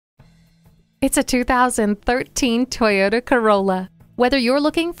It's a 2013 Toyota Corolla. Whether you're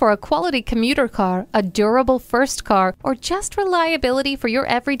looking for a quality commuter car, a durable first car, or just reliability for your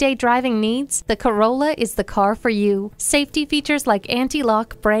everyday driving needs, the Corolla is the car for you. Safety features like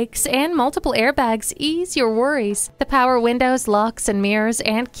anti-lock brakes and multiple airbags ease your worries. The power windows, locks and mirrors,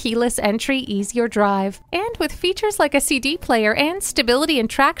 and keyless entry ease your drive. And with features like a CD player and stability and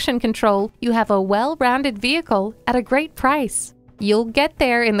traction control, you have a well-rounded vehicle at a great price. You'll get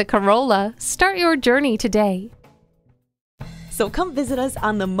there in the Corolla. Start your journey today. So come visit us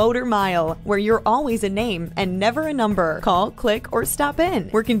on the Motor Mile, where you're always a name and never a number. Call, click, or stop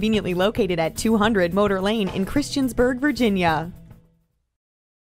in. We're conveniently located at 200 Motor Lane in Christiansburg, Virginia.